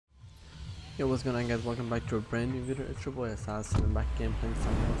Yo, what's going on, guys? Welcome back to a brand new video. It's your boy Assassin. I'm back again playing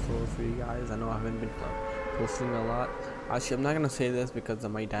some more solo for you guys. I know I haven't been posting a lot. Actually, I'm not gonna say this because I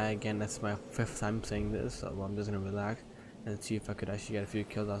might die again. That's my 5th time saying this, so I'm just gonna relax and see if I could actually get a few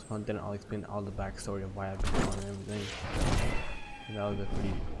kills last one. Then I'll explain all the backstory of why I've been on and everything. And that was a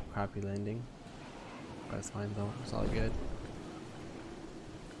pretty crappy landing. That's fine though. It's all good.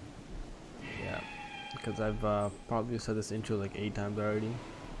 Yeah, because I've probably said this intro like 8 times already.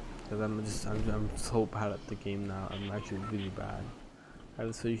 Because I'm so bad at the game now. I'm actually really bad. I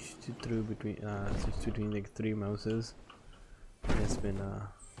was switched between like 3 mouses. And it's been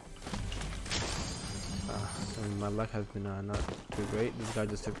and my luck has been not too great. This guy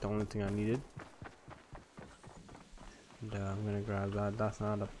just took the only thing I needed. And I'm gonna grab that. That's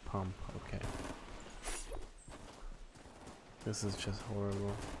not a pump. Okay. This is just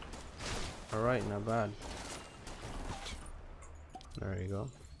horrible. Alright, not bad. There you go.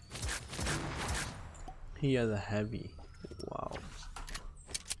 He has a heavy. Wow.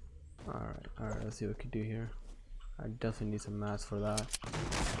 Alright, let's see what we can do here. I definitely need some mats for that.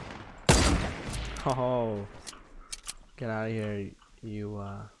 Oh, get out of here, you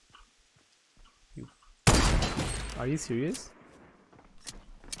are you serious?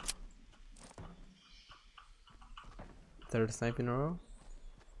 Third snipe in a row?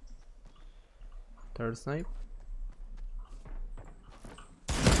 Third snipe?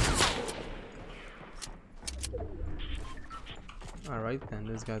 Alright then,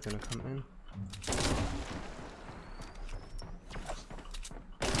 this guy's gonna come in.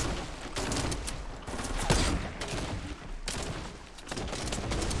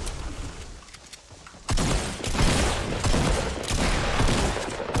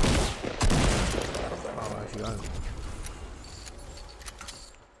 Oh, I actually got him.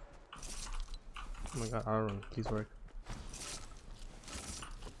 Oh my god, Aaron, please work.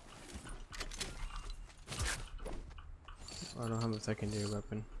 I don't have a secondary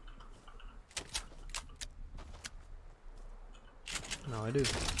weapon. No, I do.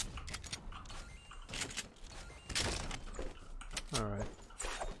 Alright.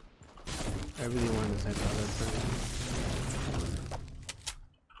 I really wanted to snipe that thing.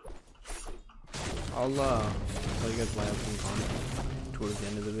 I'll tell you guys why I've been gone towards the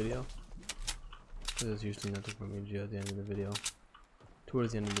end of the video. There's usually nothing for me to do at the end of the video.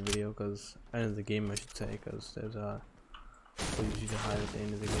 Towards the end of the video, because end of the game I should say, because there's so usually to hide at the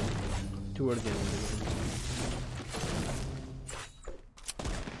end of the game. Towards the end of the game.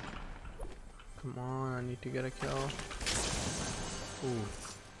 Come on, I need to get a kill. Ooh.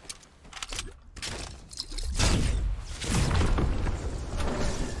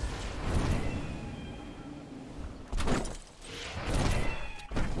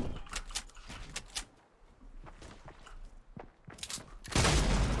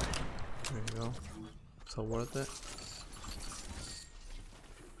 There you go. So worth it.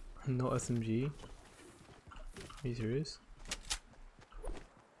 No SMG? Are you serious?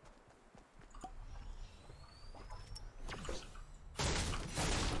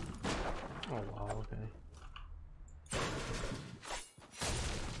 Oh wow, okay.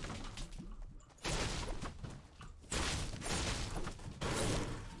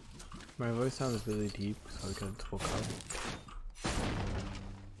 My voice sounds really deep, so I can't spoke out.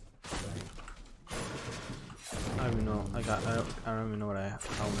 I don't even know. I don't even know what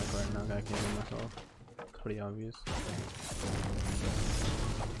how I'm like right now. I can't hear myself. It's pretty obvious.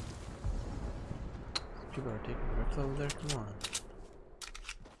 People are taking rips over there. Come on.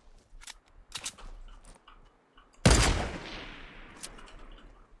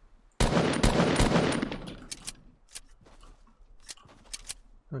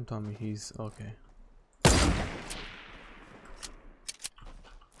 Don't tell me he's okay.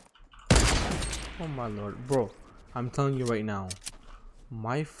 Oh my lord, bro. I'm telling you right now,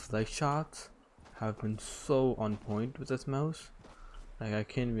 my flex shots have been so on point with this mouse. Like I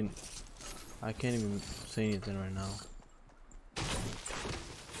can't even say anything right now.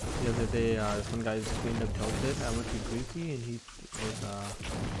 The other day, this one guy just cleaned up tilted. I went to Greasy and he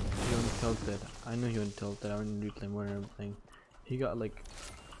only tilted. I know he only tilted. I went to replay more and everything. He got like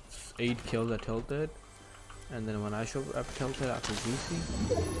 8 kills at tilted, and then when I showed up tilted after Greasy,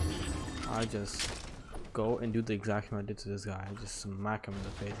 I just go and do the exact thing I did to this guy. I just smack him in the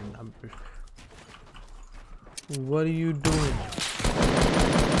face and what are you doing?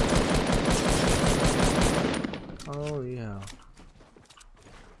 Oh yeah.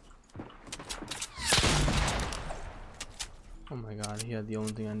 Oh my god, he had the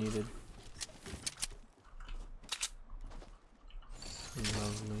only thing I needed.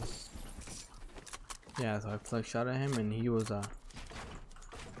 Lovely. Yeah, so I flex shot at him and he was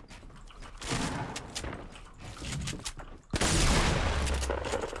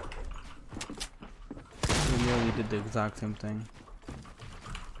the exact same thing.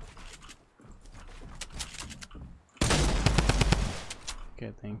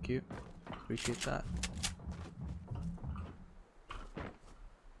 Okay, thank you. Appreciate that.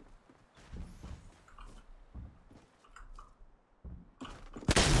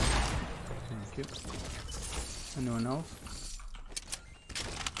 Thank you. Anyone else?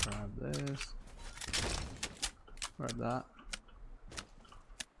 Grab this. Grab that.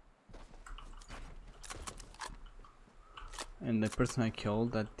 And the person I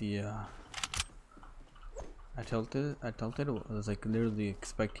killed at the I tilted was like literally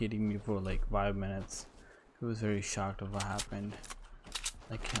spectating me for like 5 minutes. He was very shocked of what happened.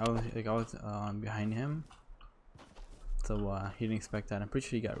 Like I was behind him, so he didn't expect that. I'm pretty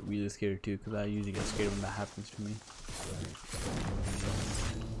sure he got really scared too, because I usually get scared when that happens to me.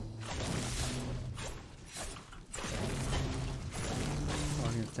 Oh,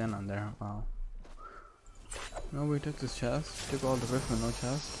 I can stand on there. Wow. No, we took this chest. Took all the rest with no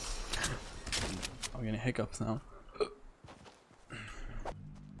chest. I'm getting hiccups now.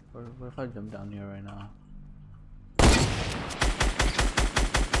 What if I jump down here right now?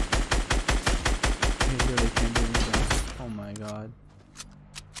 He really can't do anything. Oh my god.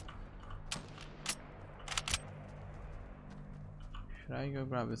 Should I go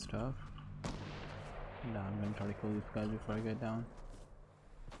grab his stuff? Nah, I'm gonna try to kill these guys before I get down.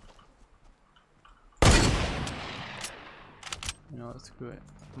 You know what, screw it.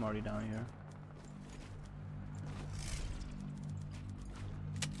 I'm already down here.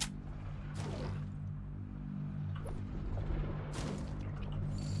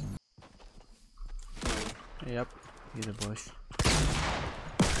 Yep, he's a bush.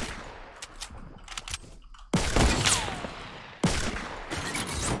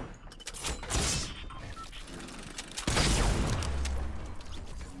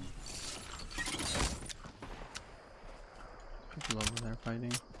 People over there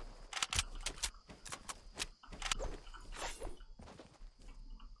fighting.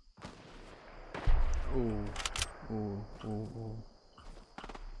 Ooh.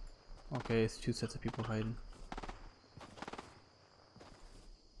 Okay, it's 2 sets of people fighting.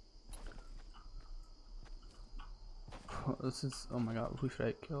 This is, oh my god, who should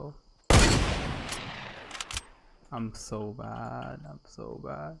I kill? I'm so bad.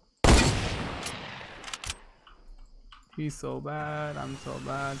 He's so bad, I'm so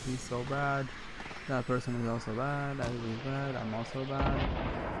bad, he's so bad. That person is also bad, that is bad, I'm also bad.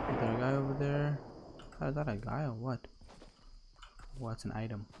 Is there a guy over there? Is that a guy or what? What's an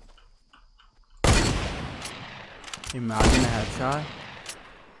item? Imagine a headshot.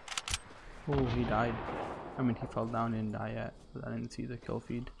 Oh, he died. I mean, he fell down and died yet, but I didn't see the kill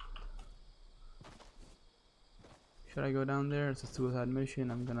feed. Should I go down there? It's a suicide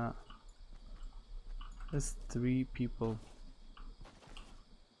mission. I'm gonna. There's 3 people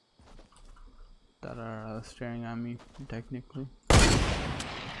that are staring at me, technically.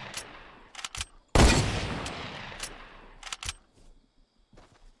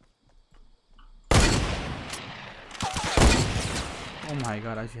 Oh my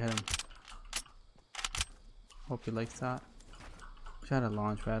god, I should hit him. Hope he likes that. Wish I had a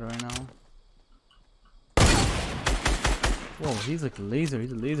launch pad right now. Whoa, he's like a laser.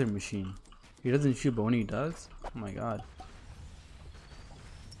 He's a laser machine. He doesn't shoot, but when he does, oh my god.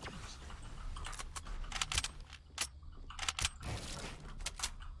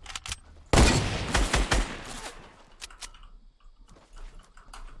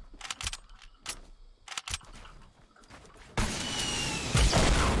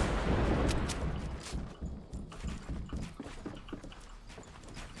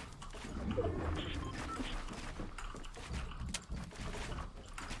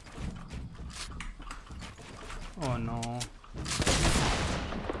 Oh no.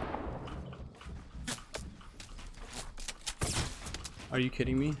 Are you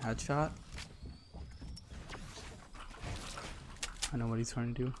kidding me? Headshot? I know what he's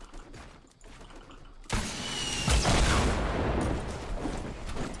trying to do.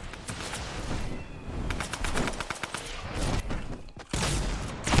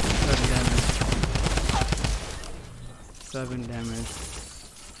 Seven damage.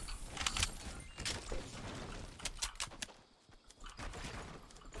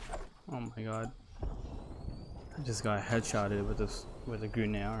 Oh my god. I just got headshotted with a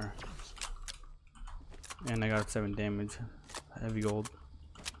green AR. And I got 7 damage. Heavy gold.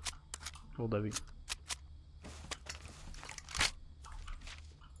 Gold heavy.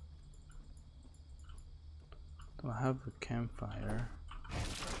 Do I have a campfire?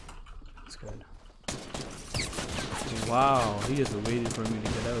 That's good. Wow, he just waited for me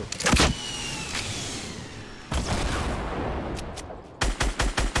to get out.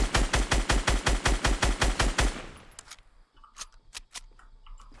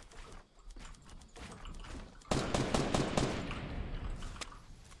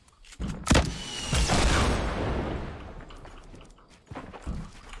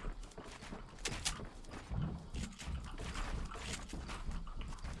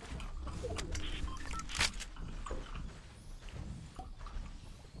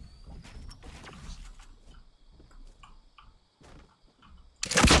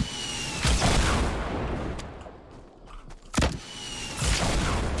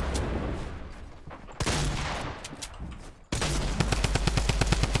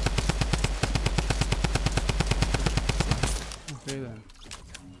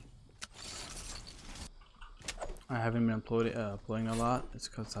 uploading a lot, it's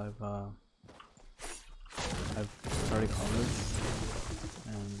because I've started college,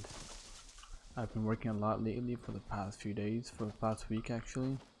 and I've been working a lot lately for the past few days, for the past week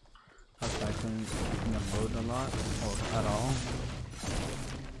actually. I couldn't upload a lot, or at all,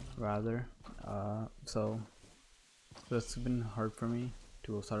 rather. So it's been hard for me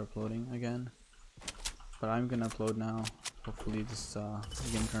to start uploading again, but I'm gonna upload now. Hopefully this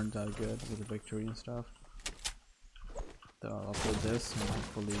game turns out good with the victory and stuff. So I'll upload this, and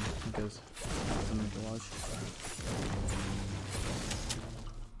hopefully you guys have something to watch.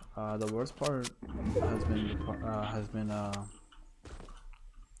 The worst part has been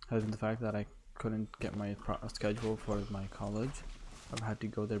the fact that I couldn't get my schedule for my college. I've had to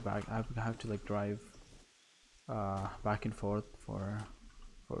go there back. I have to like drive back and forth for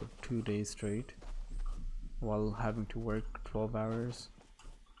 2 days straight while having to work 12 hours.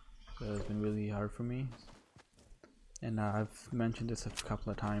 So it's been really hard for me, and I've mentioned this a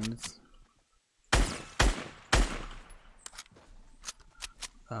couple of times.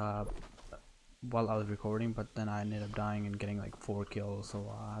 While I was recording, but then I ended up dying and getting like 4 kills.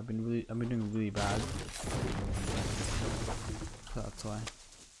 So I've been doing really bad. So that's why.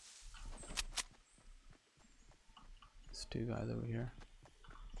 There's 2 guys over here.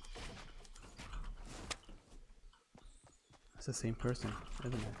 It's the same person,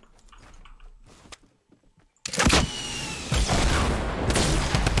 isn't it?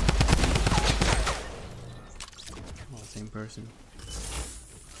 Oh, same person.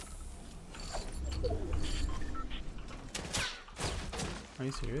 Are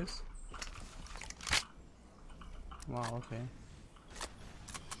you serious? Wow, okay.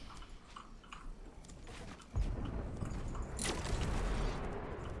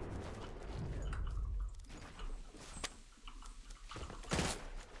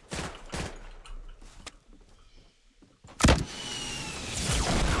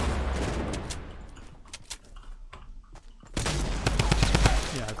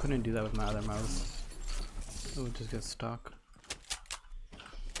 Yeah, I couldn't do that with my other mouse. It would just get stuck.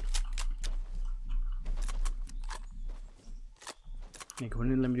 Like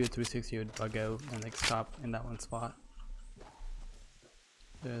when it let me do a 360, it would bug out and like stop in that one spot.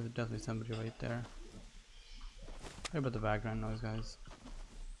 There's definitely somebody right there. Sorry about the background noise, guys.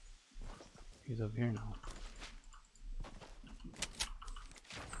 He's over here now.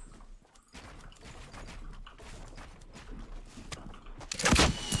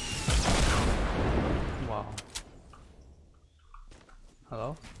 Wow.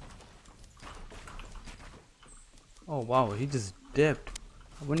 Hello? Oh wow, he just dipped.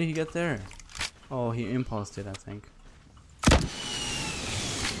 When did he get there? Oh, he impulsed it, I think.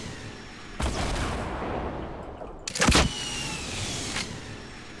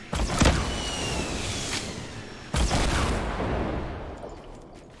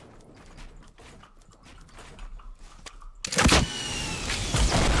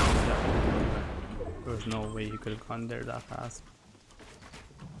 There was no way he could have gone there that fast.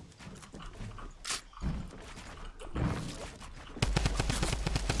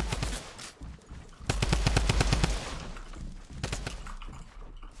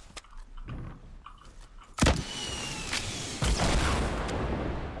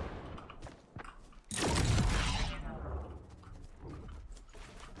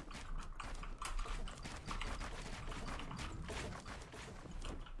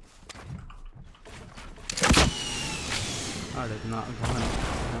 I did not go on him.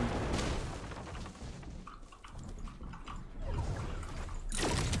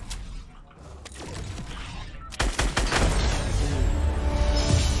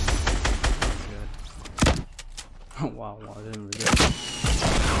 That's good. Wow, I didn't really get it.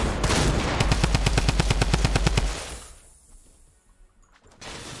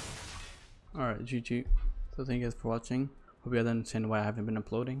 Alright, GG. So thank you guys for watching. Hope you guys understand why I haven't been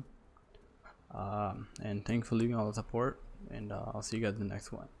uploading. And thanks for leaving all the support. And I'll see you guys in the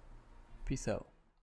next one. Peace out.